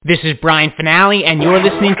This is Brian Finale, and you're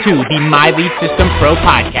listening to the My Lead System Pro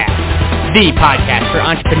podcast, the podcast for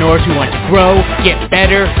entrepreneurs who want to grow, get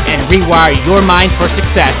better, and rewire your mind for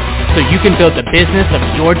success so you can build the business of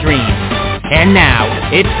your dreams. And now,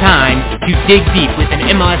 it's time to dig deep with an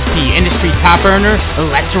MLSP industry top earner.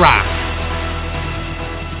 Let's rock.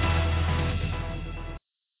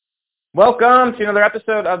 Welcome to another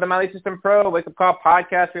episode of the My Lead System Pro Wake Up Call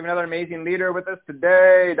podcast. We have another amazing leader with us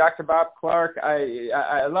today, Dr. Bob Clark.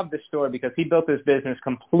 I love this story because he built his business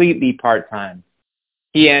completely part-time.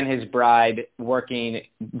 He and his bride working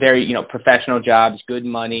very, professional jobs, good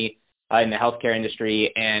money in the healthcare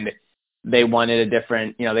industry, and they wanted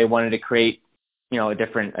they wanted to create, a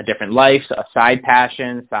different life, a side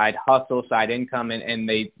passion, side hustle, side income, and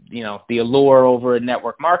they, the allure over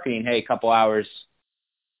network marketing, hey, a couple hours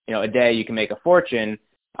a day you can make a fortune.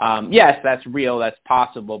 Yes, that's real, that's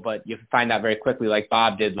possible, but you find out very quickly, like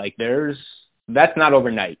Bob did, that's not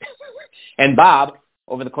overnight. And Bob,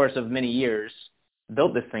 over the course of many years,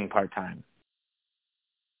 built this thing part-time,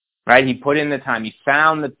 right? He put in the time, he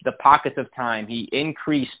found the pockets of time, he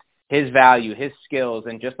increased his value, his skills,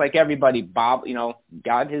 and just like everybody, Bob,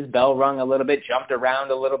 got his bell rung a little bit, jumped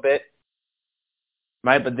around a little bit,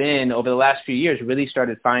 right? But then over the last few years, really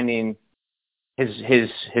started finding his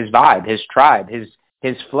vibe, his tribe,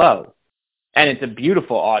 his flow. And it's a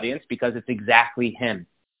beautiful audience because it's exactly him.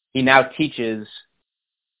 He now teaches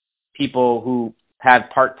people who have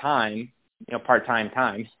part-time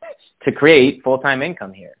time to create full-time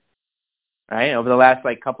income here. Right? Over the last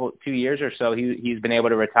 2 years or so, he's been able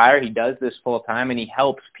to retire. He does this full-time and he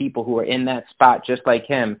helps people who are in that spot just like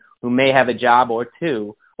him, who may have a job or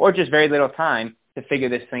two or just very little time to figure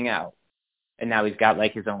this thing out. And now he's got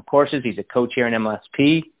his own courses. He's a coach here in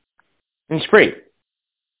MLSP. And he's free,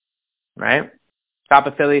 right? Top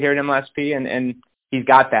affiliate here at MLSP, and he's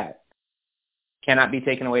got that. Cannot be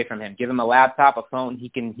taken away from him. Give him a laptop, a phone. He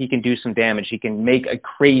can do some damage. He can make a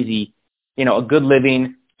crazy, a good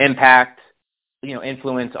living, impact,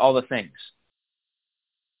 influence, all the things.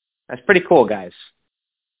 That's pretty cool, guys.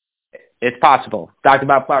 It's possible. Dr.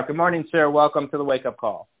 Bob Clark, good morning, sir. Welcome to the Wake Up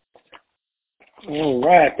Call. All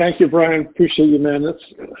right. Thank you, Brian. Appreciate you, man.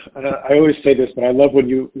 I always say this, but I love when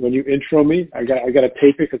you intro me. I got to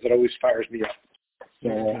tape it because it always fires me up. So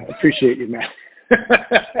I appreciate you, man.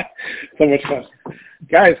 So much fun.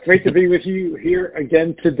 Guys, great to be with you here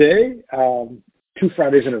again today. 2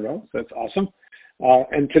 Fridays in a row. So that's awesome.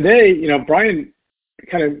 And today, Brian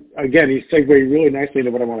kind of, again, he segued really nicely into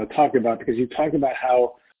what I want to talk about because you talk about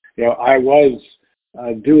how, I was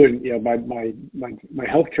doing, my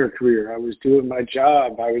healthcare career. I was doing my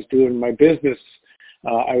job. I was doing my business.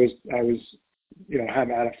 I was, had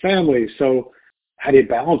a family. So how do you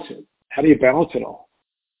balance it? How do you balance it all?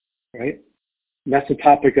 Right? And that's the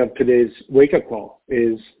topic of today's wake up call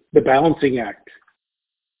is the balancing act.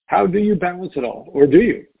 How do you balance it all? Or do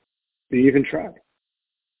you? Do you even try?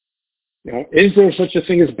 Is there such a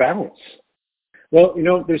thing as balance? Well,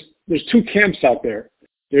 there's 2 camps out there.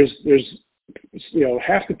 There's about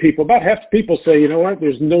half the people say,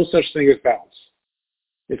 there's no such thing as balance.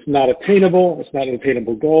 It's not attainable. It's not an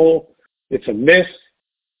attainable goal. It's a myth.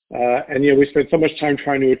 And we spend so much time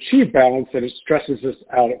trying to achieve balance that it stresses us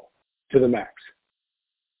out to the max.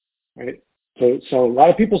 Right? So a lot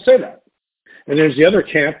of people say that. And there's the other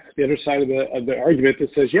camp, the other side of the argument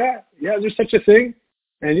that says, yeah, there's such a thing.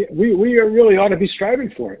 And we really ought to be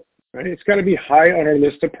striving for it. Right? It's got to be high on our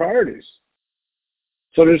list of priorities.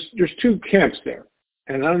 So there's 2 camps there,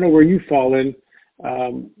 and I don't know where you fall in,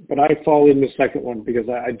 but I fall in the second one because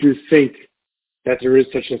I do think that there is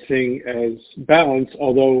such a thing as balance,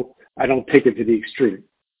 although I don't take it to the extreme,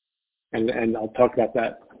 and I'll talk about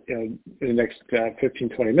that in the next 15,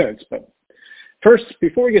 20 minutes. But first,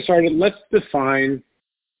 before we get started, let's define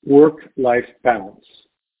work-life balance.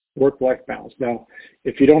 Work-life balance. Now,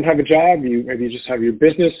 if you don't have a job, maybe you just have your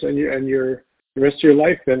business and the rest of your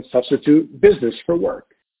life, then substitute business for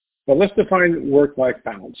work. But let's define work-life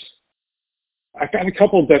balance. I found a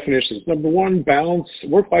couple of definitions. Number 1,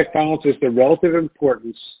 work-life balance is the relative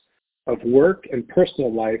importance of work and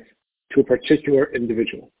personal life to a particular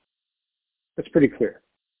individual. That's pretty clear.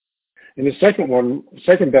 And the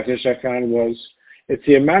second definition I found was it's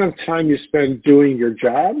the amount of time you spend doing your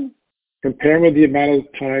job compared with the amount of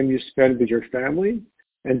time you spend with your family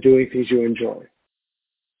and doing things you enjoy.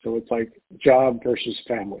 So it's like job versus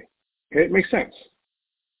family. Okay, it makes sense.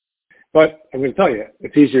 But I'm going to tell you,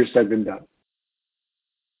 it's easier said than done.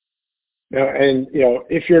 Now, and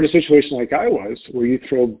if you're in a situation like I was, where you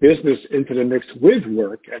throw business into the mix with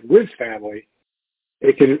work and with family,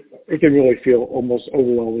 it can really feel almost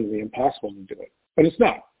overwhelmingly impossible to do it. But it's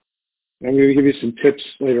not. And I'm going to give you some tips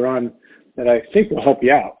later on that I think will help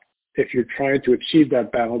you out if you're trying to achieve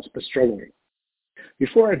that balance but struggling.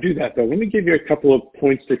 Before I do that, though, let me give you a couple of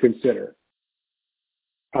points to consider.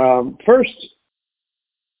 First,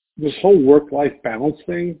 this whole work-life balance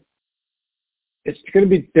thing, it's going to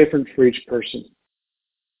be different for each person.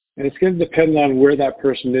 And it's going to depend on where that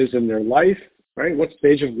person is in their life, right? What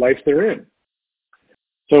stage of life they're in.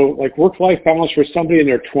 So like work-life balance for somebody in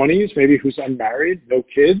their 20s, maybe who's unmarried, no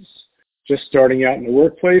kids, just starting out in the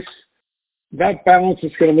workplace, that balance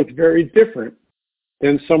is going to look very different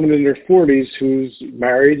than someone in their 40s who's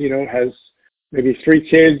married, has maybe 3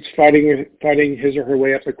 kids, fighting his or her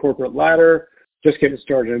way up the corporate ladder, just getting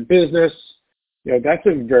started in business. That's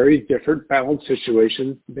a very different balance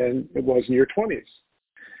situation than it was in your 20s.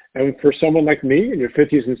 And for someone like me in your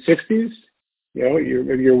 50s and 60s,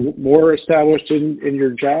 you're more established in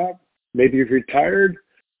your job. Maybe you've retired.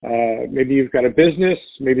 Maybe you've got a business.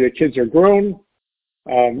 Maybe the kids are grown.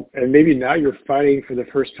 And maybe now you're fighting for the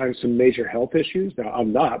first time some major health issues. Now,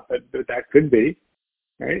 I'm not, but that could be,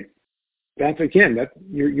 right? That's, again,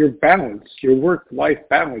 your balance, your work-life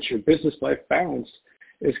balance, your business-life balance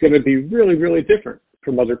is going to be really, really different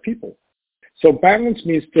from other people. So balance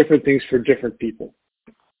means different things for different people.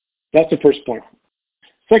 That's the first point.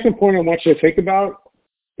 Second point I want you to think about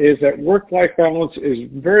is that work-life balance is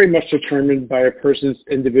very much determined by a person's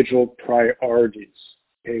individual priorities.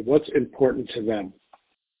 Okay, what's important to them?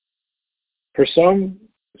 For some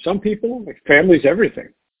people, like family's everything.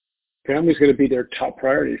 Family's going to be their top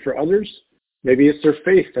priority. For others, maybe it's their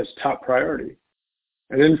faith that's top priority.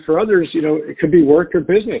 And then for others, it could be work or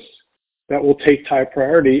business that will take top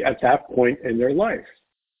priority at that point in their life.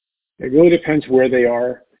 It really depends where they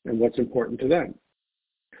are and what's important to them.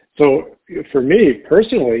 So for me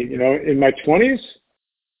personally, in my 20s,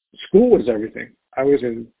 school was everything. I was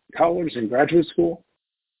in college and graduate school.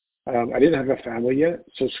 I didn't have a family yet,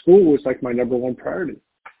 so school was like my number one priority.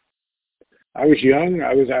 I was young.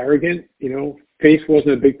 I was arrogant. Faith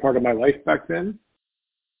wasn't a big part of my life back then.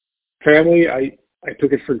 Family, I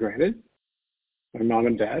took it for granted, my mom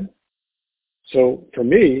and dad. So for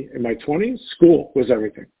me, in my 20s, school was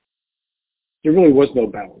everything. There really was no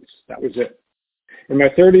balance. That was it. In my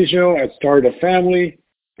 30s, I started a family,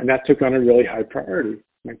 and that took on a really high priority.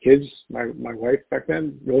 My kids, my wife back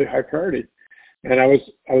then, really high priority. And I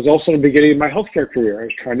was also in the beginning of my healthcare career. I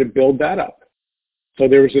was trying to build that up. So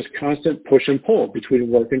there was this constant push and pull between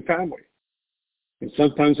work and family. And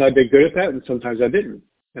sometimes I did good at that, and sometimes I didn't.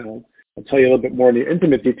 I'll tell you a little bit more in the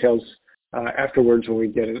intimate details afterwards when we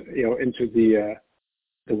get into the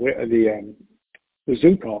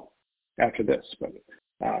Zoom call after this. But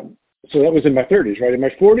so that was in my 30s, right? In my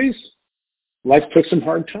 40s, life took some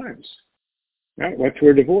hard times. I went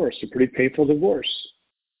through a divorce, a pretty painful divorce.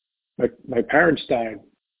 My parents died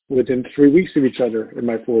within 3 weeks of each other in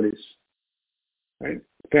my 40s. Right?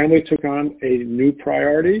 Family took on a new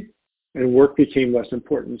priority, and work became less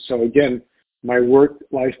important. So again, my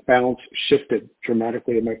work-life balance shifted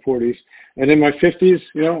dramatically in my 40s. And in my 50s,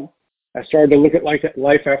 I started to look at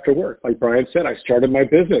life after work. Like Brian said, I started my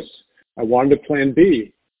business. I wanted to plan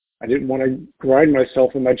B. I didn't want to grind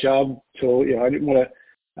myself in my job till, I didn't want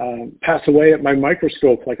to pass away at my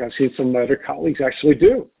microscope like I've seen some of my other colleagues actually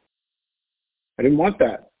do. I didn't want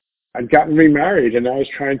that. I'd gotten remarried, and I was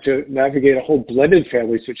trying to navigate a whole blended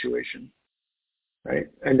family situation, right?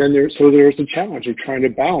 And then there was the challenge of trying to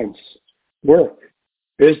balance work,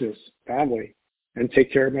 business, family, and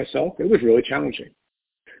take care of myself. It was really challenging.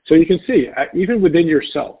 So you can see, even within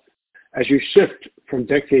yourself, as you shift from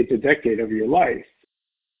decade to decade of your life,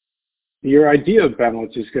 your idea of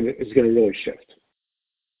balance is going to really shift,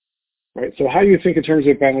 right? So how you think in terms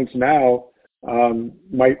of balance now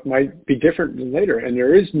might be different than later, and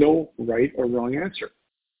there is no right or wrong answer.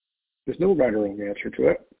 There's no right or wrong answer to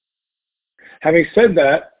it. Having said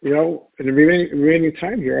that, in the remaining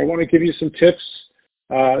time here, I want to give you some tips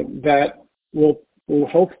that will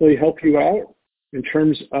hopefully help you out in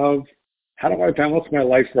terms of how do I balance my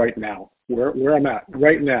life right now, where I'm at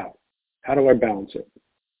right now. How do I balance it?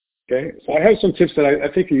 Okay, so I have some tips that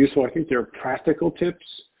I think are useful. I think they're practical tips.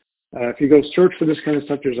 If you go search for this kind of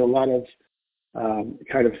stuff, there's a lot of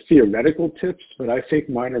kind of theoretical tips, but I think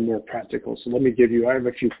mine are more practical. So I have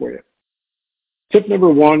a few for you. Tip number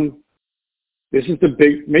one, this is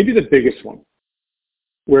maybe the biggest one.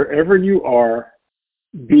 Wherever you are,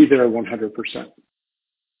 be there 100%.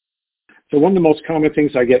 So one of the most common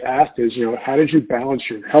things I get asked is, how did you balance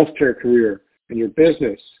your healthcare career and your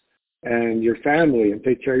business and your family and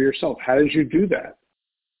take care of yourself? How did you do that?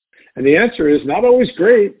 And the answer is not always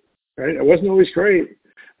great, right? It wasn't always great.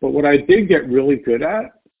 But what I did get really good at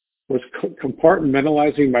was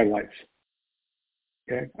compartmentalizing my life.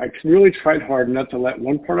 Okay, I really tried hard not to let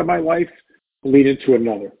one part of my life lead into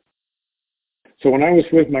another. So when I was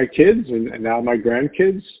with my kids and now my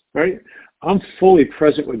grandkids, right, I'm fully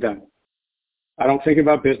present with them. I don't think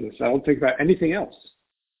about business. I don't think about anything else.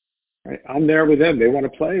 Right? I'm there with them. They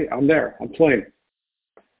want to play. I'm there. I'm playing.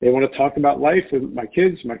 They want to talk about life with my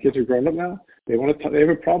kids. My kids are grown up now. They have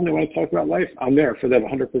a problem. They want to talk about life. I'm there for them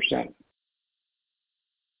 100%.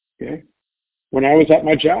 Okay. When I was at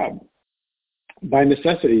my job, by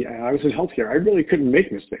necessity, I was in healthcare. I really couldn't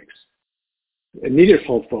make mistakes. It needed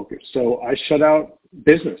full focus. So I shut out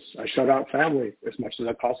business. I shut out family as much as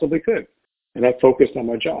I possibly could. And I focused on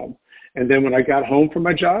my job. And then when I got home from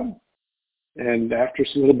my job, and after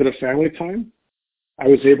a little bit of family time, I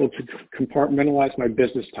was able to compartmentalize my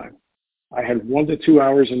business time. I had 1 to 2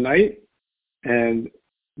 hours a night, and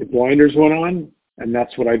the blinders went on, and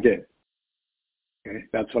that's what I did. Okay,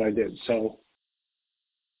 that's what I did. So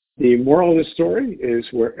the moral of the story is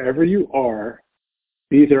wherever you are,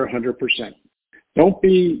 be there 100%. Don't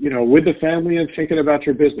be, with the family and thinking about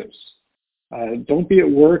your business. Don't be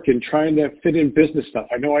at work and trying to fit in business stuff.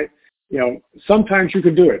 I know sometimes you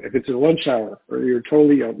can do it. If it's a lunch hour or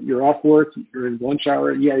you're off work, you're in lunch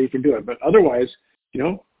hour, yeah, you can do it. But otherwise,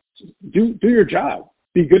 do your job.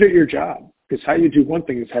 Be good at your job, because how you do one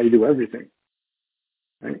thing is how you do everything.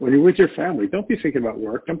 Right? When you're with your family, don't be thinking about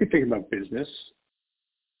work. Don't be thinking about business.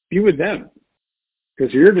 Be with them, because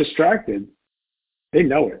if you're distracted, they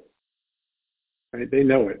know it. Right? They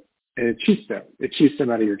know it, and it cheats them. It cheats them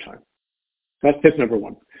out of your time. That's tip number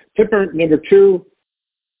 1. Tip number 2,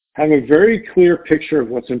 have a very clear picture of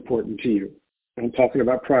what's important to you. I'm talking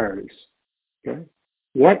about priorities. Okay?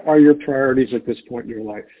 What are your priorities at this point in your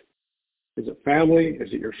life? Is it family?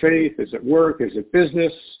 Is it your faith? Is it work? Is it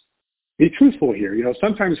business? Be truthful here.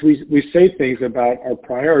 Sometimes we say things about our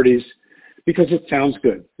priorities because it sounds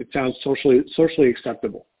good. It sounds socially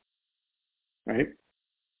acceptable. Right?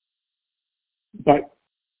 But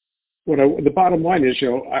the bottom line is,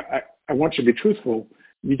 I want you to be truthful.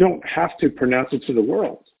 You don't have to pronounce it to the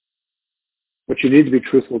world, but you need to be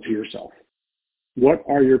truthful to yourself. What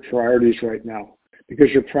are your priorities right now?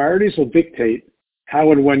 Because your priorities will dictate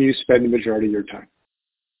how and when you spend the majority of your time.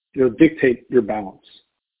 It'll dictate your balance.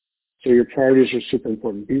 So your priorities are super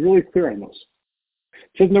important. Be really clear on those.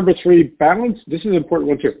 Tip number 3, balance. This is an important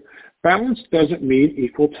one too. Balance doesn't mean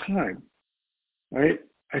equal time, right?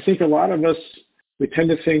 I think a lot of us, we tend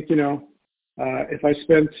to think, if I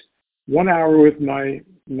spent 1 hour with my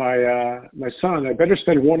son, I better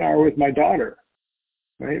spend 1 hour with my daughter,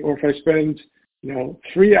 right? Or if I spend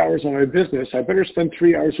 3 hours on my business, I better spend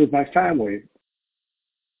 3 hours with my family.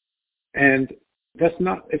 And it's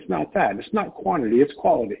not that. It's not quantity, it's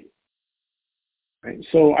quality. Right?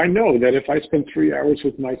 So I know that if I spend 3 hours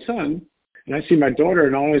with my son and I see my daughter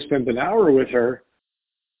and I only spend an hour with her,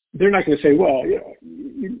 they're not going to say, well,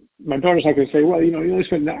 my daughter's not going to say, well, you only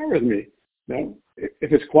spent an hour with me. No,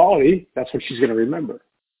 if it's quality, that's what she's going to remember.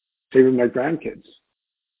 Same with my grandkids.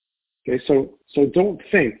 Okay, so don't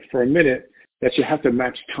think for a minute that you have to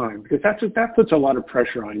match time, because that puts a lot of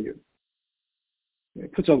pressure on you.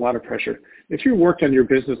 It puts a lot of pressure. If you worked on your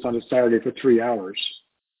business on a Saturday for 3 hours,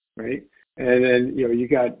 right, and then you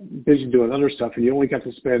got busy doing other stuff, and you only got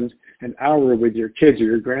to spend an hour with your kids or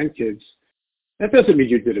your grandkids, that doesn't mean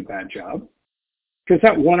you did a bad job, because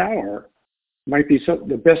that 1 hour might be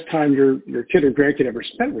the best time your kid or grandkid ever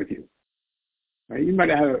spent with you. Right? You might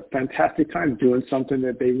have a fantastic time doing something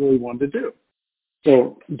that they really wanted to do.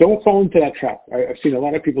 So don't fall into that trap. I've seen a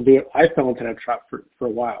lot of people do it. I fell into that trap for a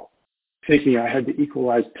while, thinking I had to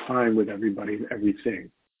equalize time with everybody and everything.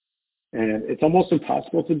 And it's almost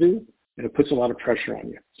impossible to do, and it puts a lot of pressure on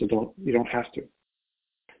you. So you don't have to.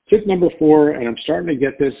 Tip number 4, and I'm starting to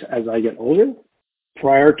get this as I get older,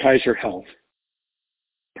 prioritize your health.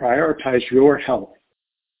 Prioritize your health.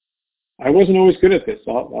 I wasn't always good at this.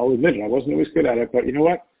 I'll admit it. I wasn't always good at it. But you know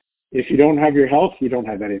what? If you don't have your health, you don't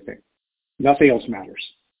have anything. Nothing else matters.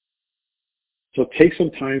 So take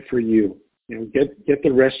some time for you. Get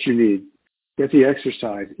the rest you need. Get the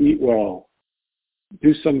exercise. Eat well.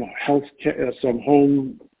 Do some some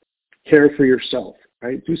home care for yourself.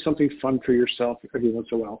 Right? Do something fun for yourself every once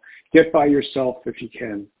in a while. Get by yourself if you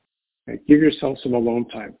can. Right? Give yourself some alone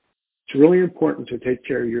time. It's really important to take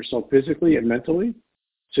care of yourself physically and mentally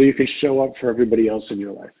so you can show up for everybody else in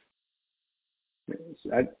your life.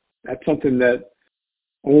 That's something that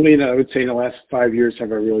only, I would say, in the last 5 years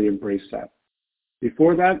have I really embraced that.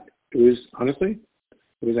 Before that, it was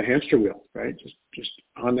a hamster wheel, right? Just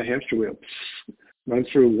on the hamster wheel. Run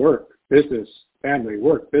through work, business, family,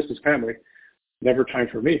 work, business, family. Never time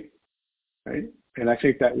for me, right? And I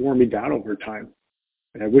think that wore me down over time.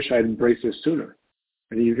 And I wish I had embraced this sooner.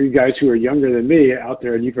 And you guys who are younger than me out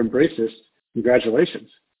there and you've embraced this, congratulations,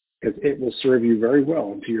 because it will serve you very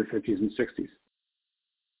well into your 50s and 60s.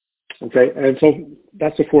 Okay, and so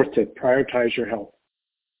that's the fourth tip, prioritize your health.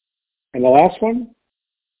 And the last one,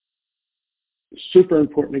 super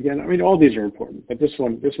important again. I mean, all these are important, but this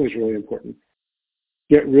one's really important.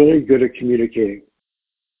 Get really good at communicating,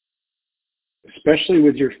 especially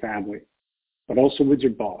with your family, but also with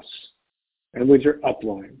your boss and with your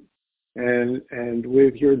upline and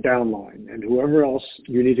with your downline and whoever else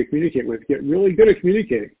you need to communicate with. Get really good at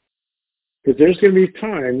communicating, because there's going to be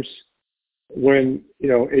times when,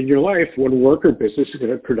 in your life, when work or business is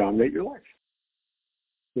going to predominate your life.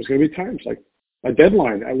 There's going to be times like a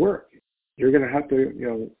deadline at work. You're going to have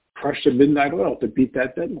to, crush the midnight oil to beat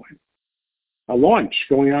that deadline. A launch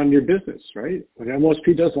going on in your business, right? When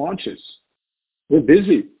MLSP does launches, we're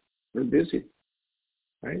busy,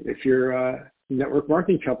 right? If your network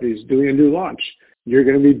marketing company is doing a new launch, you're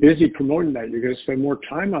going to be busy promoting that. You're going to spend more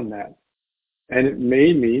time on that. And it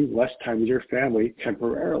may mean less time with your family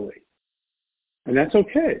temporarily. And that's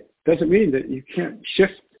okay. Doesn't mean that you can't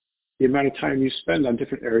shift the amount of time you spend on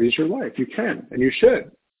different areas of your life. You can, and you should.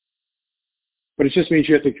 But it just means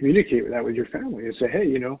you have to communicate that with your family and say,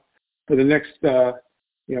 hey, for the next, 4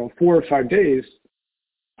 or 5 days,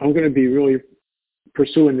 I'm going to be really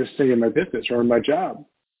pursuing this thing in my business or in my job.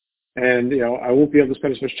 And, I won't be able to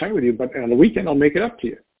spend as much time with you, but on the weekend, I'll make it up to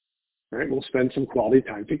you. Right? We'll spend some quality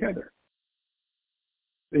time together.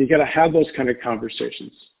 And you got to have those kind of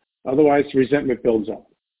conversations. Otherwise, resentment builds up.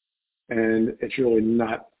 And it's really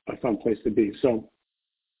not a fun place to be. So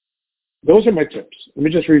those are my tips. Let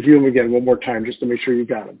me just review them again one more time just to make sure you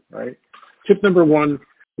got them, right? Tip number 1,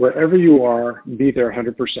 wherever you are, be there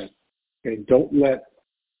 100%. Okay? Don't let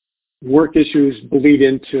work issues bleed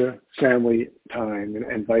into family time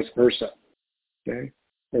and vice versa, okay,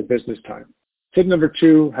 or business time. Tip number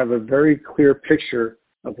 2, have a very clear picture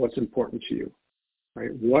of what's important to you,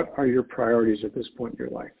 right? What are your priorities at this point in your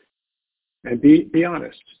life? And be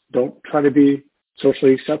honest. Don't try to be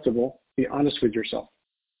socially acceptable. Be honest with yourself.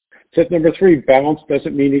 Tip number 3, balance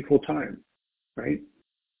doesn't mean equal time, right?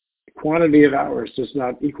 Quantity of hours does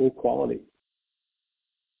not equal quality.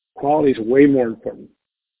 Quality is way more important.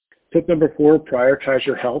 Tip number 4, prioritize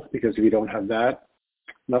your health, because if you don't have that,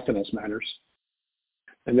 nothing else matters.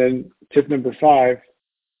 And then tip number 5,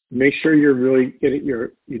 make sure you're really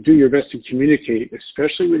you do your best to communicate,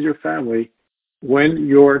 especially with your family, when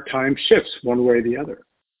your time shifts one way or the other.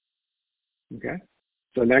 Okay?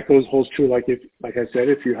 So that holds true, like I said,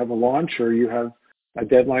 if you have a launch or you have a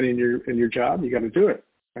deadline in your job, you got to do it,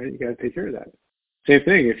 right? You got to take care of that. Same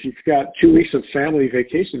thing, if you've got 2 weeks of family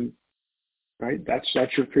vacation, right? That's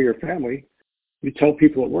for your family. You tell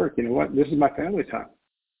people at work, you know what? This is my family time.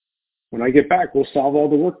 When I get back, we'll solve all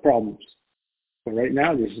the work problems. But right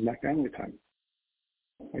now, this is my family time.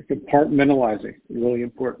 Like compartmentalizing is really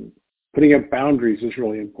important. Putting up boundaries is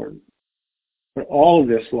really important. But all of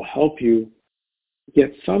this will help you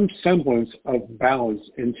get some semblance of balance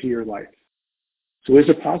into your life. So is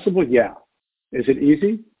it possible? Yeah. Is it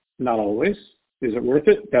easy? Not always. Is it worth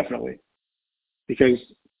it? Definitely. Because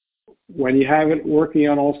when you have it working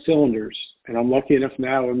on all cylinders, and I'm lucky enough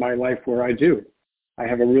now in my life where I do, I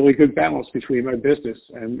have a really good balance between my business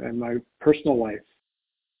and my personal life,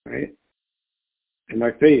 right? And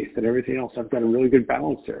my faith and everything else. I've got a really good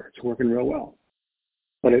balance there. It's working real well.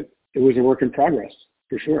 But it was a work in progress,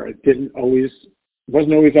 for sure. It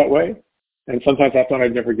wasn't always that way. And sometimes I thought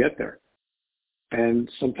I'd never get there. And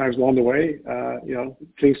sometimes along the way,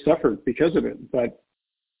 things suffered because of it. But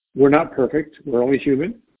we're not perfect. We're only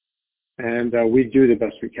human. And we do the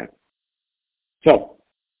best we can. So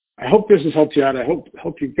I hope this has helped you out. I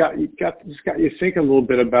hope you got you thinking a little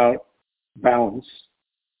bit about balance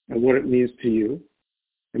and what it means to you,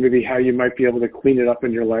 and maybe how you might be able to clean it up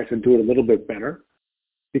in your life and do it a little bit better,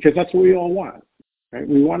 because that's what we all want, right?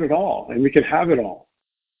 We want it all, and we can have it all.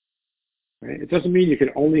 Right? It doesn't mean you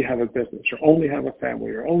can only have a business or only have a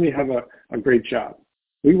family or only have a great job.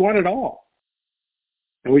 We want it all,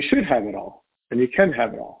 and we should have it all, and you can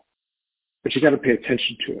have it all, but you got to pay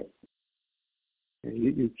attention to it.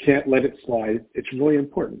 You can't let it slide. It's really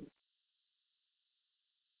important.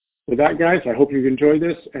 With that, guys, I hope you've enjoyed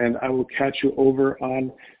this, and I will catch you over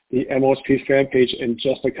on the MLSP fan page in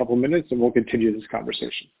just a couple minutes, and we'll continue this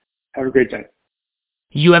conversation. Have a great day.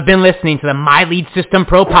 You have been listening to the My Lead System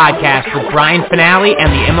Pro podcast with Brian Finale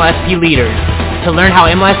and the MLSP leaders. To learn how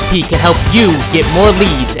MLSP can help you get more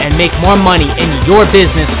leads and make more money in your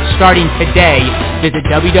business starting today, visit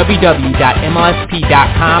www.mlsp.com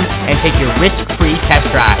and take your risk-free test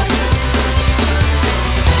drive.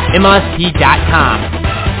 MLSP.com.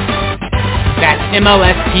 That's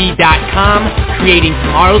MLSP.com, creating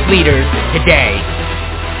tomorrow's leaders today.